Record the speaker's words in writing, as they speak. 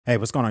Hey,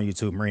 what's going on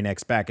YouTube? Marine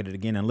X back at it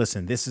again. And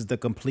listen, this is the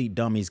complete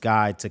dummy's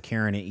guide to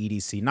carrying an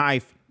EDC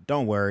knife.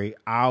 Don't worry,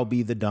 I'll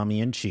be the dummy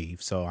in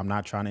chief. So I'm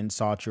not trying to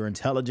insult your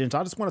intelligence.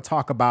 I just want to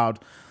talk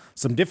about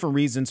some different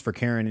reasons for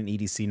carrying an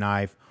EDC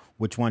knife,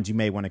 which ones you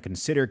may want to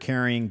consider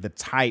carrying. The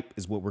type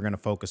is what we're going to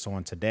focus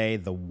on today,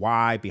 the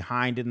why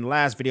behind it. In the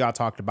last video I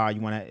talked about,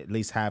 you want to at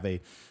least have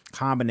a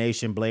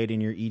combination blade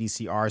in your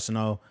EDC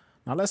arsenal.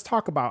 Now let's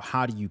talk about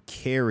how do you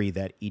carry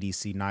that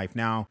EDC knife.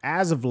 Now,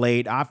 as of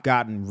late, I've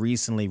gotten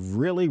recently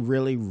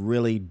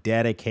really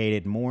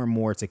dedicated more and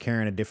more to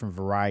carrying a different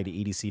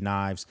variety of EDC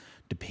knives,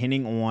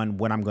 depending on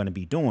what I'm going to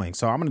be doing.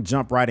 So I'm going to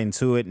jump right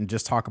into it and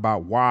just talk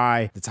about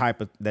why the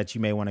type that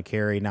you may want to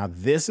carry. Now,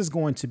 this is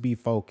going to be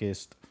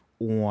focused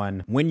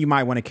on when you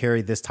might want to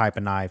carry this type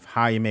of knife,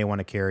 how you may want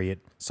to carry it,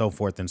 so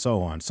forth and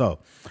so on. So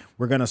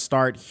we're going to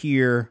start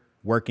here,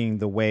 working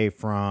the way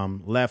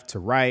from left to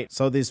right.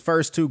 So these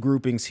first two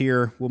groupings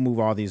here, we'll move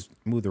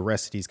the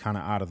rest of these kind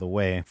of out of the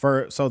way.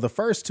 So the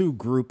first two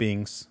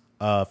groupings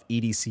of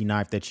EDC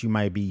knife that you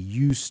might be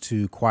used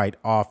to quite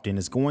often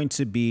is going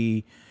to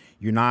be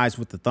your knives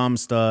with the thumb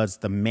studs,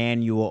 the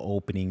manual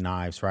opening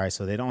knives, right?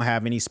 So they don't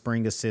have any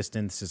spring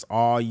assistance. It's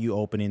all you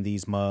opening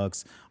these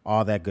mugs,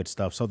 all that good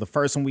stuff. So the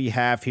first one we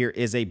have here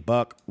is a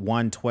Buck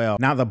 112.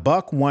 Now the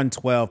Buck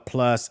 112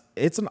 Plus,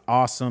 it's an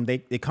awesome,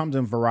 it comes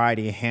in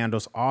variety of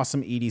handles,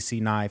 awesome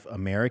EDC knife,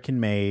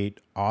 American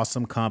made,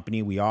 awesome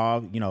company. We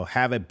all,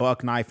 have a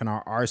Buck knife in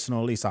our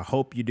arsenal, at least I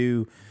hope you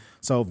do.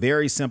 So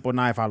very simple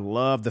knife. I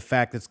love the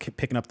fact that it's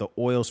picking up the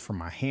oils from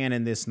my hand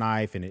in this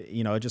knife. And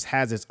it just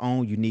has its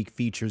own unique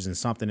features and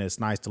something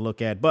that's nice to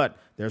look at. But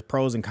there's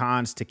pros and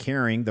cons to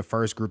carrying the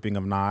first grouping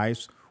of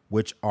knives,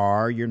 which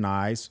are your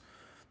knives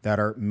that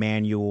are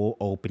manual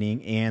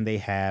opening and they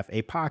have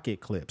a pocket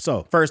clip.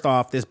 So first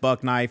off, this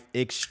Buck knife,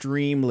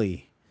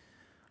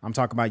 I'm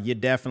talking about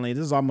this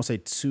is almost a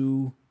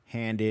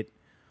two-handed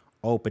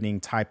opening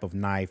type of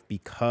knife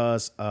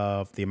because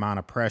of the amount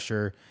of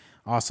pressure.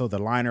 Also, the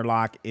liner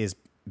lock is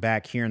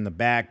back here in the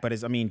back, but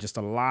just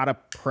a lot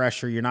of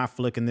pressure. You're not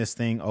flicking this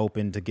thing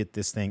open to get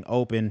this thing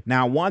open.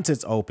 Now, once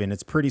it's open,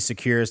 it's pretty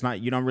secure.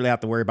 You don't really have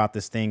to worry about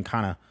this thing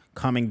kind of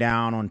coming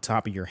down on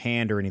top of your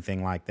hand or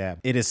anything like that.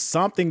 It is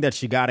something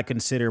that you got to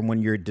consider when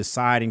you're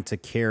deciding to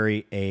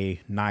carry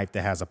a knife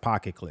that has a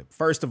pocket clip.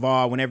 First of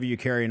all, whenever you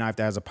carry a knife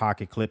that has a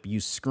pocket clip, you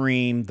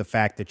scream the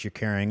fact that you're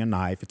carrying a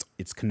knife.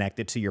 It's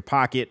connected to your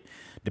pocket.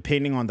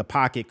 Depending on the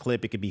pocket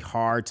clip, it could be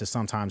hard to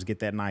sometimes get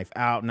that knife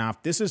out. Now,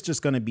 if this is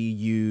just going to be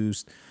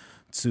used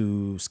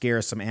to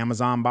scare some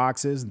Amazon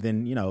boxes,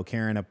 then,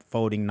 carrying a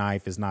folding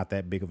knife is not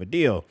that big of a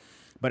deal.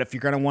 But if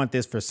you're going to want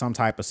this for some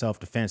type of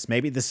self-defense,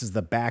 maybe this is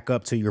the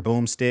backup to your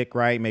boomstick,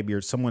 right?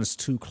 Maybe someone's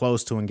too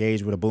close to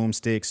engage with a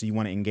boomstick, so you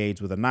want to engage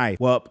with a knife.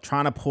 Well,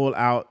 trying to pull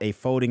out a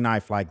folding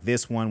knife like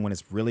this one when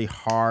it's really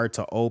hard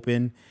to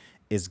open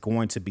is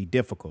going to be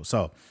difficult.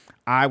 So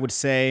I would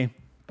say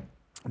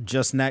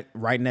just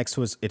right next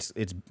to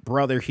its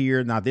brother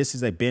here. Now, this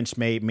is a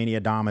Benchmade Mini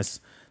Adamas.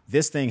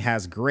 This thing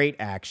has great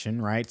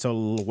action, right? So a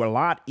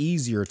lot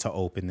easier to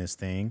open this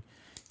thing.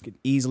 You could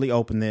easily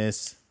open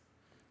this.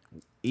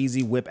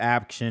 Easy whip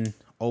action,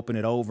 open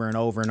it over and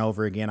over and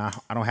over again. I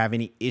don't have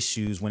any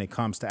issues when it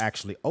comes to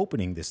actually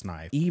opening this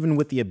knife. Even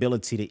with the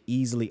ability to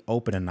easily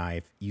open a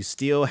knife, you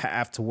still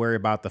have to worry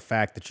about the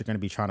fact that you're going to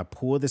be trying to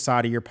pull this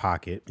out of your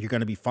pocket. You're going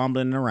to be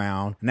fumbling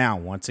around. Now,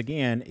 once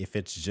again, if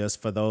it's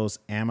just for those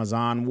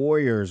Amazon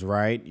warriors,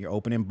 right? You're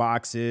opening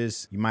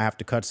boxes, you might have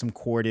to cut some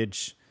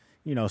cordage,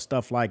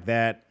 stuff like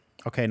that.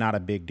 Okay, not a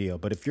big deal.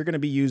 But if you're going to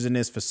be using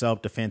this for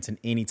self-defense in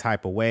any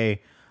type of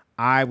way,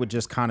 I would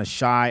just kind of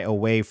shy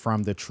away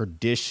from the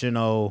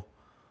traditional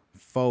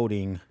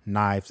folding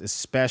knives,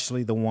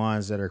 especially the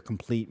ones that are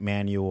complete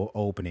manual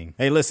opening.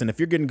 Hey, listen, if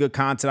you're getting good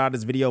content out of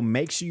this video,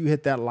 make sure you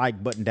hit that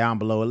like button down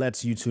below. It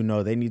lets YouTube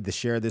know they need to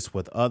share this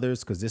with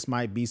others because this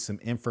might be some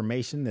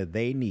information that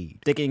they need.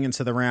 Sticking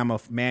into the realm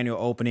of manual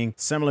opening,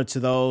 similar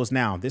to those.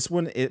 Now, this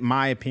one, in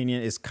my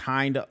opinion, is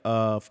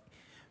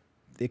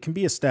it can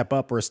be a step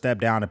up or a step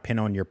down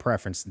depending on your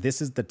preference. This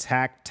is the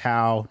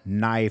Tactile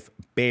Knife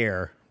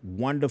Bear.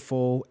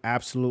 Wonderful,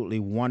 absolutely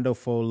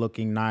wonderful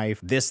looking knife.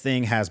 This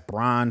thing has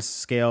bronze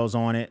scales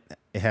on it.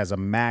 It has a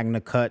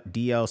Magna Cut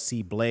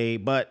DLC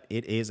blade, but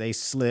it is a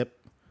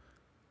slip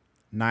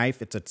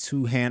knife. It's a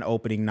two-hand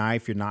opening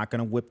knife. You're not going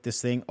to whip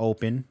this thing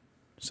open.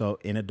 So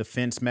in a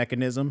defense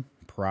mechanism,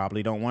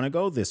 probably don't want to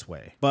go this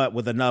way. But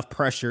with enough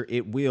pressure,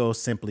 it will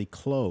simply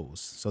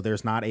close. So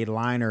there's not a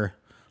liner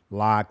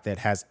lock that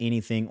has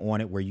anything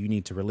on it where you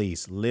need to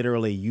release.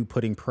 Literally, you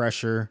putting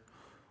pressure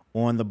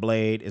on the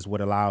blade is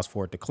what allows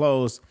for it to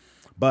close.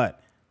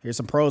 But here's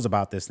some pros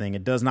about this thing.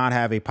 It does not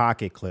have a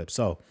pocket clip.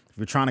 So if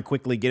you're trying to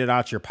quickly get it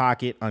out your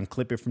pocket,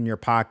 unclip it from your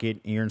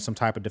pocket, and you're in some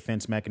type of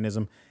defense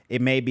mechanism,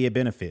 it may be a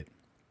benefit.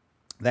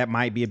 That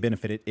might be a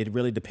benefit. It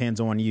really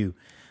depends on you.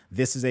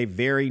 This is a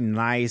very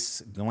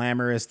nice,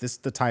 glamorous, this is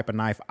the type of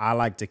knife I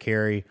like to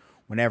carry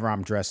whenever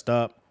I'm dressed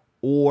up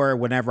or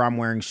whenever I'm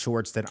wearing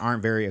shorts that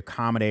aren't very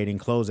accommodating,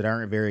 clothes that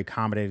aren't very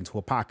accommodating to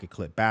a pocket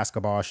clip,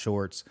 basketball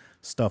shorts,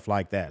 stuff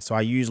like that. So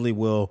I usually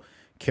will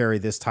carry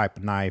this type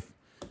of knife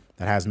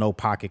that has no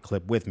pocket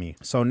clip with me.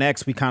 So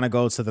next we kind of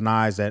go to the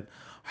knives that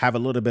have a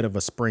little bit of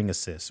a spring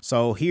assist.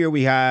 So here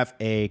we have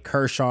a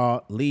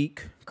Kershaw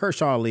leak.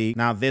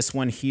 Now this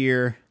one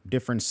here,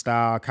 different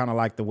style, kind of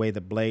like the way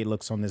the blade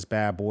looks on this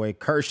bad boy.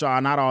 Kershaw,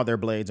 not all their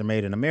blades are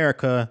made in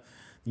America.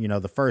 You know,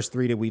 the first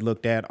three that we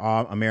looked at,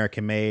 all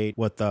American made,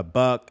 with the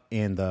Buck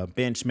and the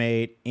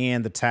Benchmade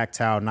and the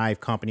Tactile Knife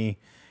Company.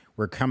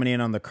 We're coming in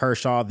on the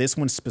Kershaw. This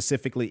one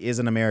specifically is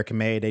an American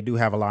made. They do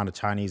have a lot of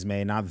Chinese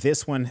made. Now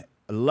this one,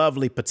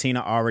 lovely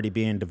patina already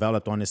being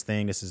developed on this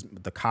thing. This is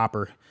the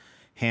copper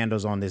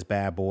handles on this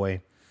bad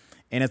boy.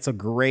 And it's a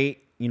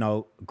great, you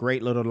know,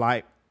 great little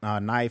light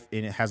knife.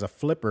 And it has a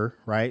flipper,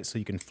 right? So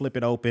you can flip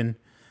it open,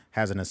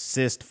 has an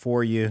assist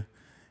for you.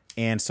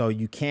 And so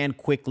you can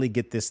quickly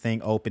get this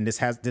thing open. This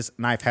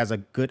knife has a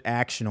good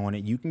action on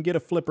it. You can get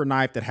a flipper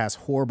knife that has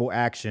horrible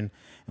action,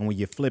 and when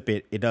you flip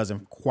it, it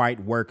doesn't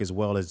quite work as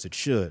well as it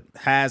should.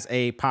 It has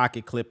a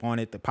pocket clip on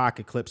it. The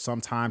pocket clip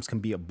sometimes can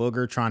be a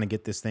booger trying to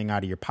get this thing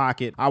out of your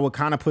pocket. I would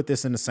kind of put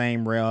this in the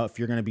same rail if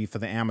you're going to be for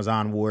the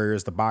Amazon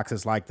warriors, the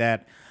boxes like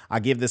that.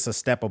 I give this a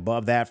step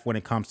above that when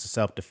it comes to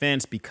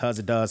self-defense because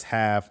it does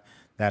have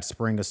that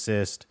spring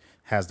assist,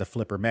 has the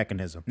flipper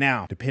mechanism.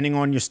 Now, depending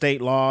on your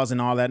state laws and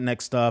all that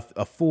next stuff,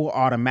 a full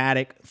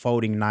automatic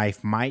folding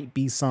knife might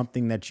be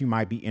something that you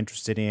might be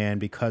interested in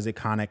because it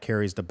kind of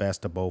carries the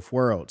best of both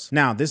worlds.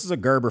 Now, this is a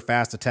Gerber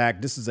Fast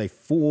Attack. This is a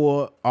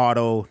full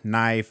auto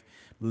knife.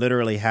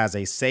 Literally has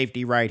a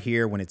safety right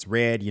here. When it's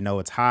red, you know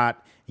it's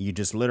hot. You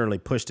just literally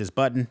push this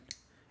button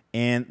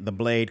and the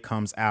blade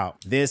comes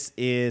out. This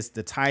is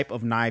the type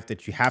of knife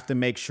that you have to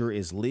make sure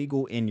is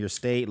legal in your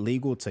state,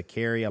 legal to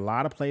carry. A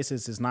lot of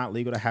places it's not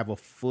legal to have a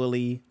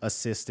fully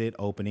assisted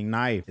opening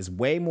knife. It's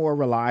way more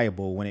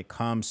reliable when it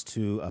comes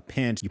to a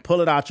pinch. You pull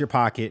it out your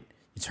pocket,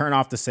 you turn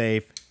off the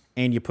safe,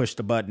 and you push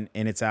the button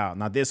and it's out.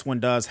 Now this one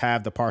does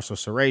have the partial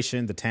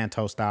serration, the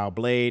Tanto style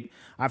blade.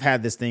 I've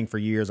had this thing for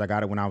years. I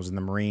got it when I was in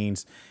the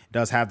Marines. It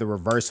does have the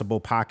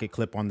reversible pocket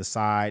clip on the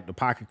side. The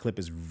pocket clip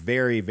is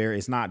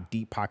it's not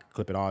deep pocket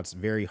clip at all. It's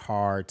very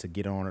hard to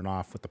get on and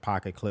off with the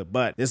pocket clip,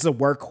 but this is a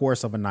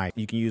workhorse of a knife.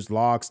 You can use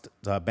logs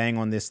to bang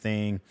on this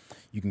thing.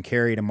 You can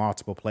carry it in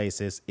multiple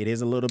places. It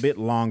is a little bit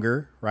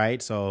longer,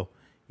 right? So,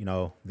 you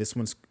know, this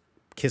one's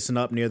kissing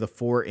up near the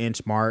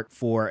 4-inch mark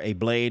for a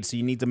blade. So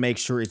you need to make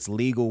sure it's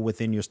legal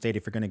within your state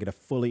if you're going to get a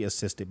fully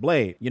assisted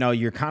blade. You know,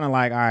 you're kind of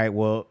like, all right,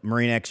 well,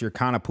 Marine X, you're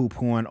kind of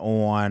poo-pooing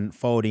on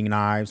folding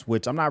knives,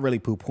 which I'm not really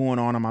poo-pooing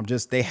on them.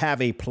 They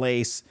have a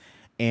place.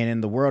 And in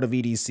the world of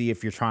EDC,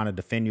 if you're trying to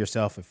defend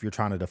yourself, if you're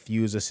trying to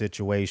defuse a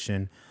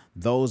situation,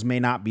 those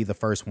may not be the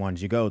first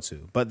ones you go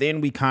to. But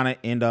then we kind of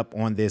end up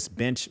on this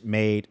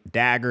Benchmade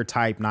dagger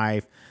type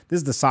knife. This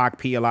is the Sock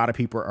P. A lot of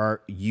people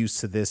are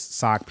used to this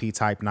Sock P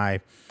type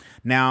knife.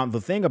 Now, the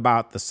thing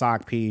about the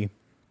Sock P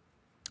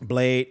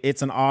blade,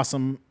 it's an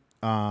awesome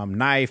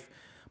knife,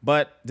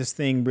 but this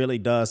thing really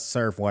does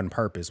serve one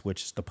purpose,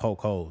 which is to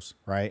poke holes,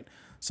 right?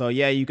 So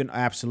yeah, you can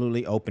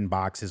absolutely open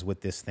boxes with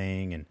this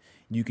thing, and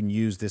you can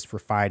use this for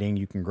fighting.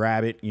 You can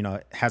grab it. You know,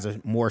 it has a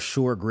more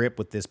sure grip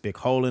with this big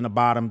hole in the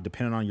bottom,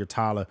 depending on your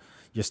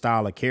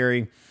style of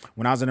carry.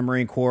 When I was in the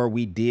Marine Corps,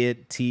 we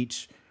did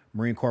teach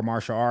Marine Corps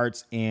martial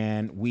arts,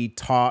 and we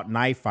taught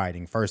knife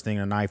fighting. First thing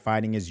in knife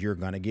fighting is you're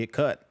going to get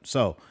cut.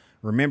 So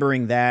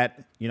remembering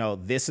that, you know,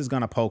 this is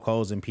going to poke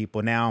holes in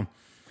people. Now,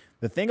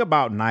 the thing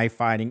about knife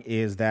fighting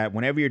is that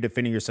whenever you're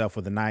defending yourself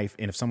with a knife,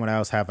 and if someone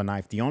else have a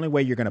knife, the only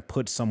way you're going to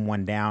put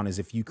someone down is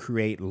if you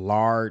create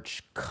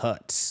large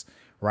cuts,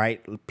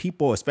 right?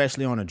 People,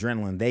 especially on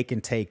adrenaline, they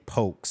can take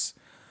pokes,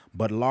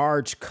 but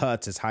large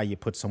cuts is how you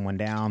put someone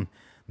down.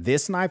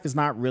 This knife is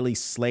not really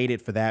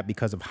slated for that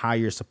because of how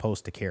you're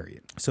supposed to carry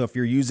it. So if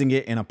you're using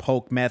it in a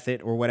poke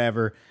method or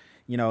whatever,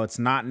 you know, it's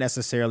not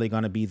necessarily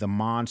going to be the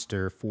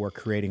monster for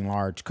creating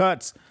large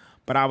cuts,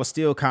 but I would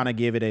still kind of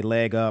give it a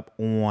leg up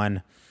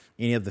on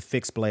any of the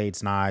fixed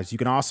blades knives. You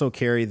can also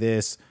carry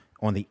this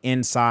on the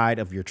inside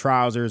of your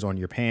trousers, on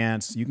your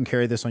pants. You can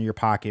carry this on your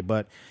pocket,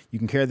 but you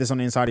can carry this on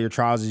the inside of your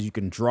trousers. You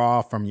can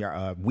draw from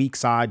your weak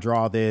side,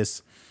 draw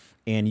this,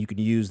 and you can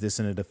use this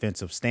in a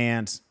defensive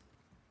stance.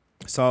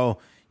 So,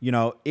 you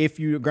know, if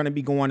you're going to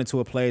be going into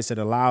a place that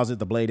allows it,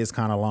 the blade is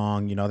kind of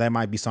long, you know, that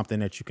might be something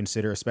that you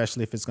consider,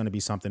 especially if it's going to be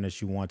something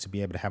that you want to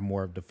be able to have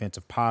more of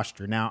defensive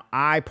posture. Now,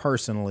 I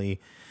personally,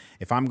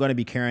 if I'm going to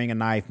be carrying a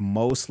knife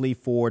mostly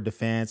for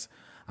defense,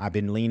 I've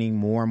been leaning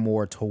more and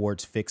more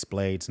towards fixed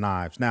blades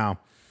knives. Now,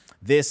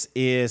 this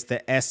is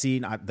the SE,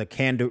 the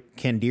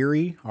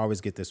Kandiri. I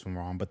always get this one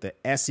wrong, but the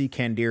SE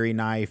Kandiri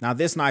knife. Now,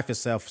 this knife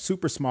itself,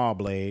 super small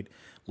blade,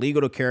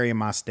 legal to carry in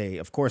my state.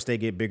 Of course, they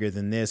get bigger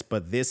than this,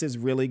 but this is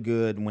really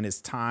good when it's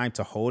time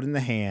to hold in the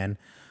hand,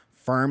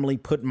 firmly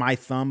put my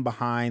thumb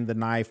behind the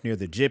knife near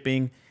the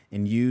jipping,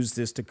 and use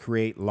this to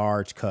create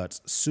large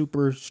cuts.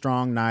 Super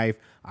strong knife.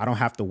 I don't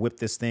have to whip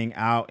this thing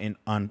out and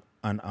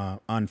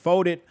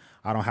unfold it.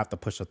 I don't have to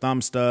push a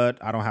thumb stud.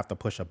 I don't have to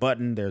push a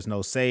button. There's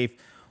no safe.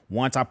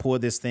 Once I pull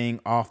this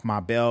thing off my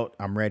belt,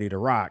 I'm ready to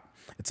rock.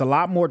 It's a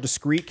lot more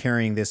discreet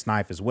carrying this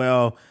knife as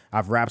well.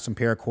 I've wrapped some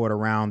paracord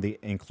around the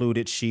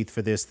included sheath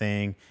for this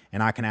thing,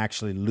 and I can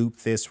actually loop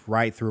this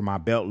right through my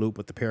belt loop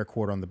with the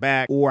paracord on the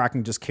back, or I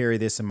can just carry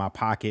this in my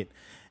pocket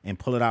and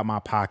pull it out my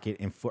pocket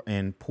and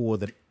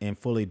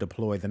fully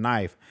deploy the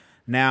knife.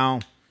 Now,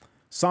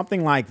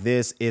 something like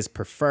this is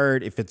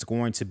preferred if it's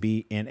going to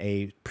be in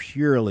a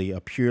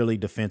purely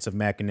defensive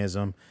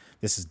mechanism.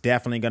 This is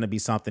definitely going to be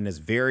something that's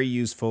very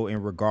useful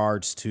in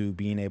regards to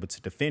being able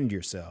to defend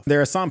yourself. There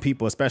are some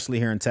people, especially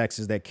here in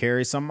Texas, that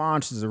carry some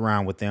monsters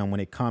around with them when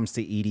it comes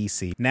to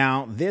EDC.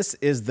 Now, this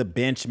is the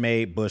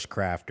Benchmade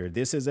Bushcrafter.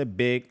 This is a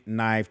big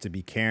knife to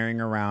be carrying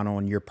around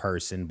on your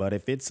person, but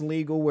if it's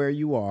legal where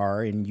you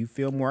are and you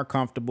feel more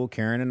comfortable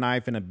carrying a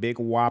knife in a big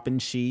whopping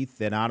sheath,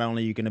 that not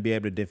only you're going to be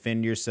able to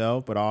defend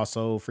yourself, but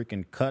also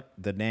freaking cut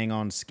the dang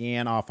on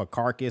skin off a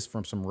carcass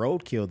from some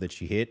roadkill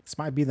that you hit, this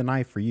might be the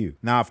knife for you.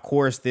 Now, of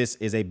course, this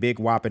is a big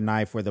whopping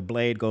knife where the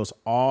blade goes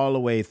all the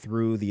way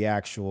through the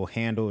actual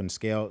handle and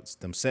scales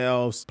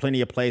themselves. Plenty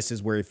of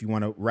places where if you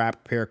want to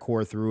wrap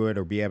paracord through it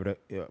or be able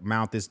to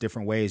mount this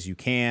different ways, you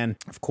can.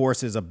 Of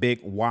course, there's a big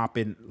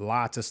whopping,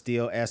 lots of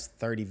steel,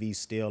 S30V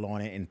steel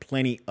on it, and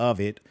plenty of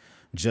it,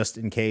 just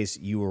in case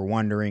you were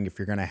wondering if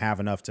you're going to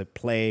have enough to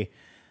play.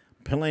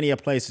 Plenty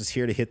of places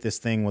here to hit this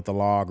thing with a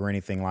log or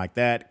anything like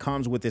that.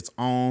 Comes with its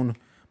own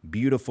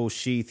beautiful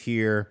sheath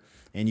here.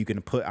 And you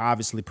can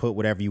obviously put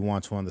whatever you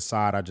want to on the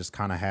side. I just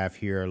kind of have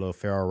here a little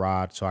ferro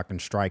rod so I can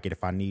strike it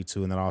if I need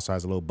to. And then also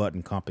has a little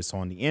button compass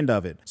on the end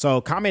of it.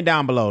 So comment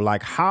down below,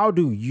 like, how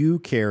do you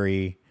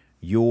carry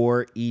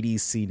your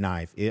EDC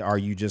knife? Are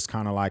you just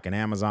kind of like an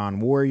Amazon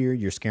warrior?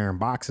 You're scaring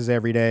boxes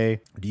every day?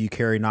 Do you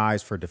carry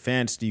knives for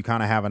defense? Do you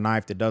kind of have a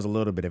knife that does a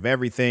little bit of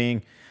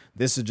everything?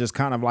 This is just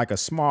kind of like a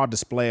small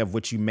display of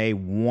what you may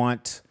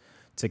want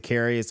to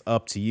carry. It's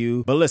up to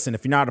you. But listen,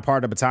 if you're not a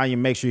part of the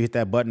battalion, make sure you hit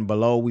that button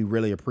below. We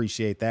really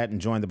appreciate that, and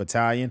join the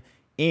battalion.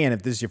 And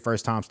if this is your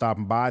first time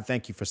stopping by,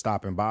 thank you for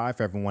stopping by.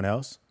 For everyone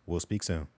else, we'll speak soon.